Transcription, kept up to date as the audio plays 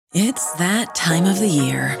It's that time of the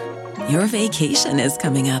year. Your vacation is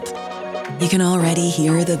coming up. You can already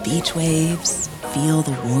hear the beach waves, feel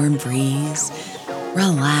the warm breeze,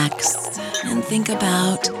 relax, and think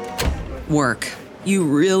about work. You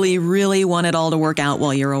really, really want it all to work out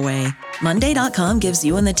while you're away. Monday.com gives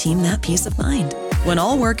you and the team that peace of mind. When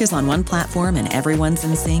all work is on one platform and everyone's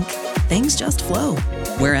in sync, things just flow.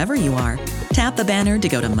 Wherever you are, tap the banner to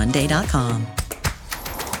go to Monday.com.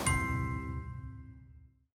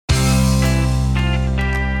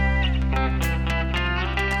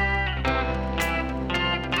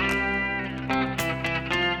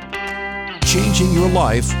 Changing your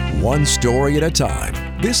life one story at a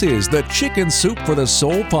time. This is the Chicken Soup for the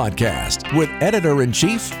Soul podcast with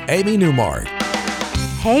Editor-in-Chief Amy Newmark.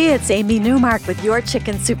 Hey, it's Amy Newmark with your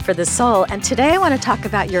Chicken Soup for the Soul, and today I want to talk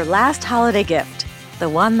about your last holiday gift, the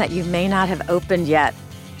one that you may not have opened yet.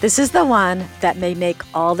 This is the one that may make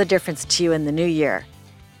all the difference to you in the new year.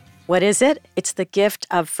 What is it? It's the gift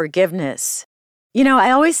of forgiveness. You know,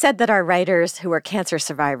 I always said that our writers who were cancer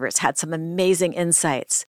survivors had some amazing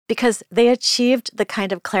insights, because they achieved the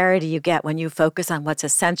kind of clarity you get when you focus on what's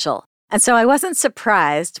essential. And so I wasn't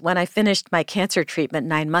surprised when I finished my cancer treatment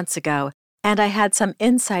 9 months ago, and I had some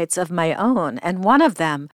insights of my own. And one of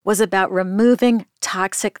them was about removing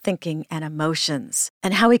toxic thinking and emotions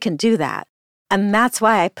and how we can do that. And that's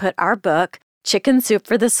why I put our book, Chicken Soup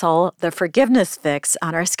for the Soul, The Forgiveness Fix,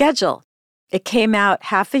 on our schedule. It came out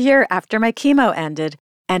half a year after my chemo ended,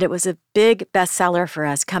 and it was a big bestseller for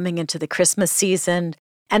us coming into the Christmas season.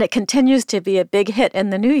 And it continues to be a big hit in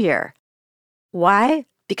the new year. Why?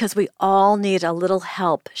 Because we all need a little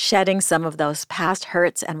help shedding some of those past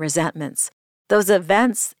hurts and resentments, those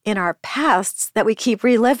events in our pasts that we keep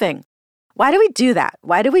reliving. Why do we do that?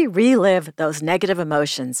 Why do we relive those negative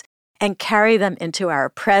emotions and carry them into our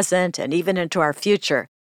present and even into our future?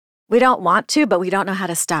 We don't want to, but we don't know how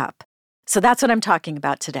to stop. So that's what I'm talking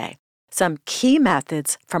about today. Some key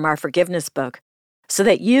methods from our forgiveness book, so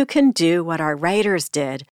that you can do what our writers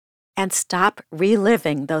did and stop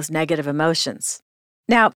reliving those negative emotions.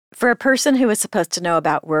 Now, for a person who is supposed to know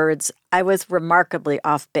about words, I was remarkably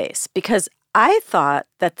off base because I thought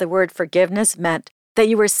that the word forgiveness meant that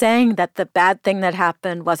you were saying that the bad thing that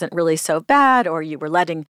happened wasn't really so bad, or you were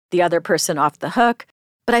letting the other person off the hook.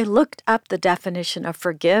 But I looked up the definition of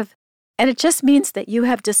forgive, and it just means that you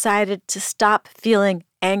have decided to stop feeling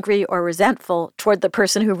angry or resentful toward the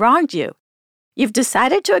person who wronged you. You've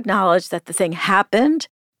decided to acknowledge that the thing happened,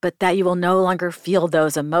 but that you will no longer feel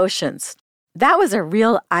those emotions. That was a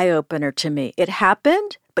real eye-opener to me. It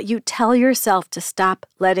happened, but you tell yourself to stop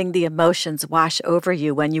letting the emotions wash over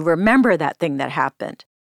you when you remember that thing that happened.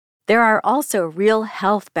 There are also real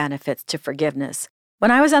health benefits to forgiveness. When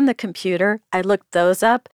I was on the computer, I looked those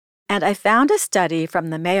up, and I found a study from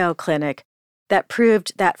the Mayo Clinic that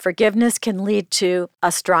proved that forgiveness can lead to a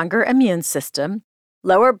stronger immune system,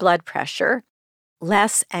 lower blood pressure,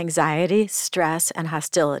 less anxiety, stress, and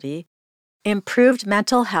hostility, improved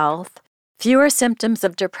mental health, fewer symptoms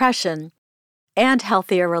of depression, and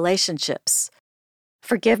healthier relationships.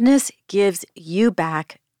 Forgiveness gives you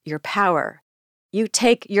back your power. You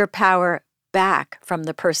take your power back from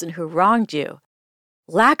the person who wronged you.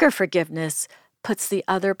 Lack of forgiveness puts the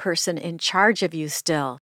other person in charge of you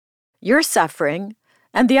still. You're suffering,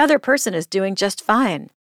 and the other person is doing just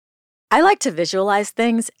fine. I like to visualize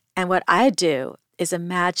things, and what I do is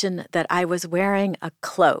imagine that I was wearing a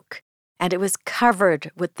cloak and it was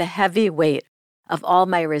covered with the heavy weight of all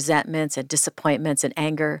my resentments and disappointments and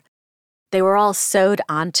anger. They were all sewed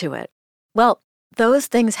onto it. Well, those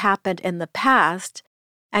things happened in the past,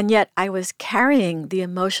 and yet I was carrying the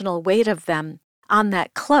emotional weight of them on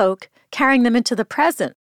that cloak, carrying them into the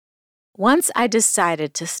present. Once I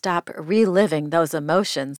decided to stop reliving those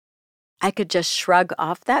emotions, I could just shrug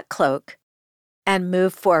off that cloak and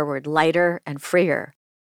move forward lighter and freer.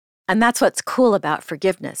 And that's what's cool about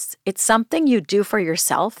forgiveness. It's something you do for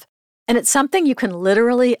yourself, and it's something you can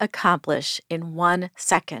literally accomplish in 1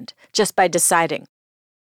 second just by deciding.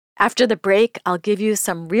 After the break, I'll give you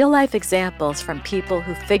some real-life examples from people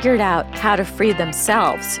who figured out how to free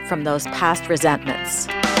themselves from those past resentments.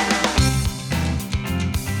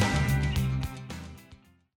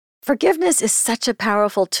 Forgiveness is such a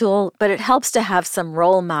powerful tool, but it helps to have some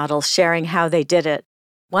role models sharing how they did it.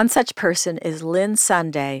 One such person is Lynn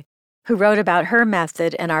Sunday, who wrote about her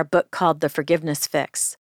method in our book called The Forgiveness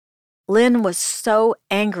Fix. Lynn was so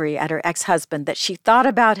angry at her ex-husband that she thought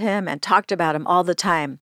about him and talked about him all the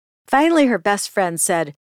time. Finally, her best friend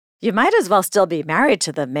said, "You might as well still be married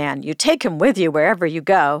to the man. You take him with you wherever you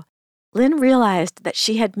go." Lynn realized that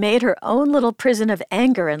she had made her own little prison of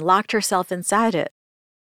anger and locked herself inside it.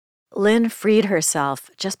 Lynn freed herself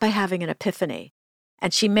just by having an epiphany.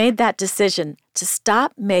 And she made that decision to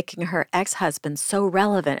stop making her ex-husband so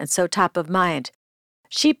relevant and so top of mind.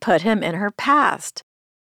 She put him in her past.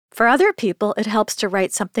 For other people, it helps to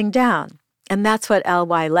write something down. And that's what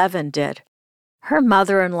L.Y. Levin did. Her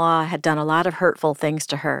mother-in-law had done a lot of hurtful things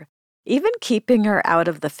to her, even keeping her out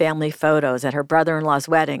of the family photos at her brother-in-law's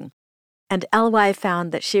wedding. And L.Y.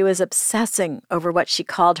 found that she was obsessing over what she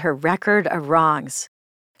called her record of wrongs.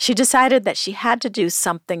 She decided that she had to do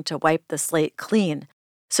something to wipe the slate clean,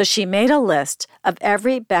 so she made a list of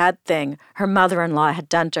every bad thing her mother-in-law had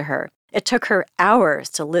done to her. It took her hours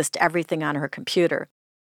to list everything on her computer.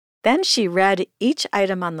 Then she read each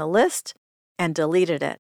item on the list and deleted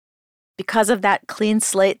it. Because of that clean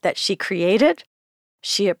slate that she created,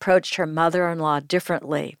 she approached her mother-in-law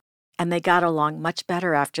differently, and they got along much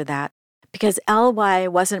better after that because L.Y.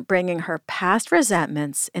 wasn't bringing her past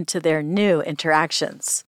resentments into their new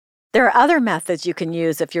interactions. There are other methods you can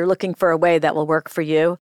use if you're looking for a way that will work for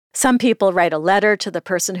you. Some people write a letter to the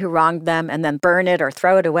person who wronged them and then burn it or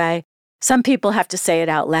throw it away. Some people have to say it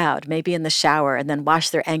out loud, maybe in the shower, and then wash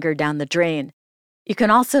their anger down the drain. You can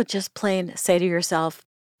also just plain say to yourself,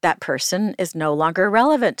 that person is no longer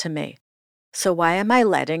relevant to me. So why am I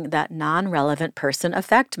letting that non-relevant person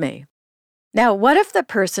affect me? Now, what if the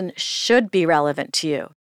person should be relevant to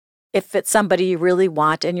you? If it's somebody you really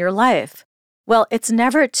want in your life? Well, it's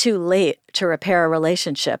never too late to repair a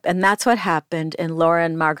relationship, and that's what happened in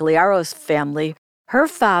Lauren Margliaro's family. Her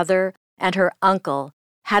father and her uncle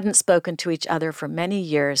hadn't spoken to each other for many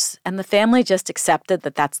years, and the family just accepted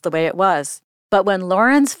that that's the way it was. But when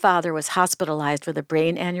Lauren's father was hospitalized with a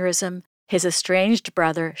brain aneurysm, his estranged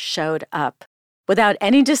brother showed up. Without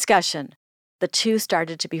any discussion, the two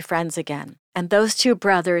started to be friends again, and those two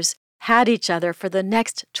brothers had each other for the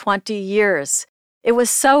next 20 years. It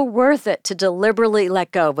was so worth it to deliberately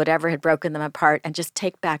let go of whatever had broken them apart and just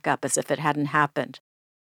take back up as if it hadn't happened.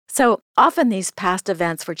 So often these past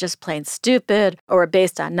events were just plain stupid or were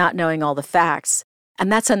based on not knowing all the facts.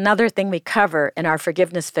 And that's another thing we cover in our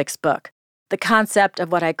Forgiveness Fix book, the concept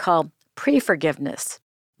of what I call pre-forgiveness.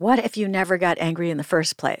 What if you never got angry in the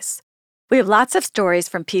first place? We have lots of stories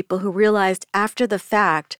from people who realized after the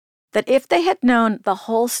fact that if they had known the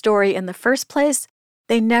whole story in the first place,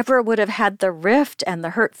 they never would have had the rift and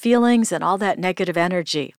the hurt feelings and all that negative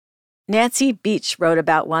energy. Nancy Beach wrote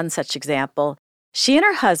about one such example. She and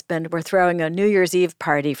her husband were throwing a New Year's Eve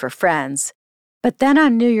party for friends. But then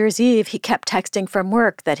on New Year's Eve, he kept texting from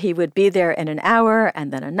work that he would be there in an hour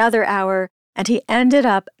and then another hour, and he ended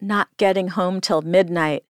up not getting home till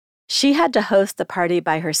midnight. She had to host the party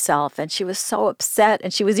by herself, and she was so upset,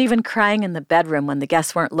 and she was even crying in the bedroom when the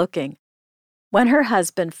guests weren't looking. When her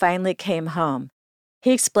husband finally came home,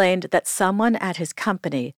 he explained that someone at his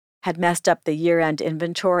company had messed up the year-end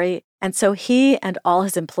inventory, and so he and all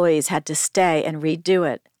his employees had to stay and redo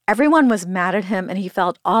it. Everyone was mad at him, and he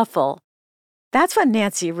felt awful. That's when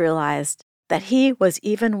Nancy realized that he was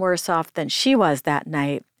even worse off than she was that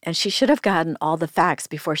night, and she should have gotten all the facts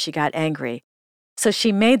before she got angry. So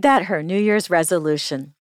she made that her New Year's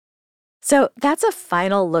resolution. So that's a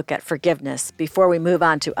final look at forgiveness before we move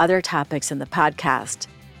on to other topics in the podcast.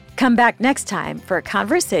 Come back next time for a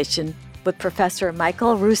conversation with Professor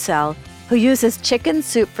Michael Roussel, who uses Chicken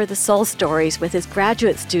Soup for the Soul stories with his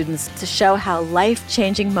graduate students to show how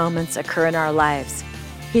life-changing moments occur in our lives.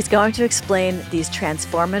 He's going to explain these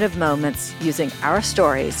transformative moments using our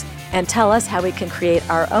stories and tell us how we can create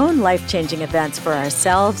our own life-changing events for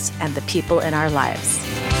ourselves and the people in our lives.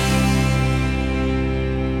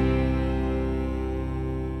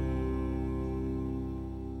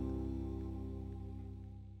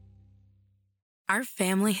 Our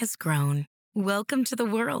family has grown. Welcome to the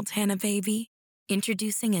world, Hannah baby.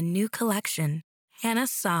 Introducing a new collection, Hannah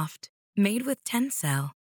Soft, made with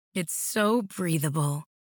Tencel. It's so breathable,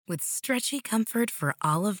 with stretchy comfort for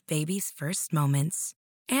all of baby's first moments.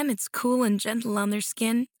 And it's cool and gentle on their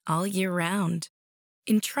skin all year round.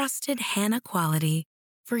 Entrusted Hannah quality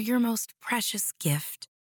for your most precious gift.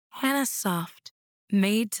 Hannah Soft,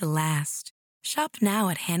 made to last. Shop now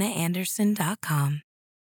at hannahanderson.com.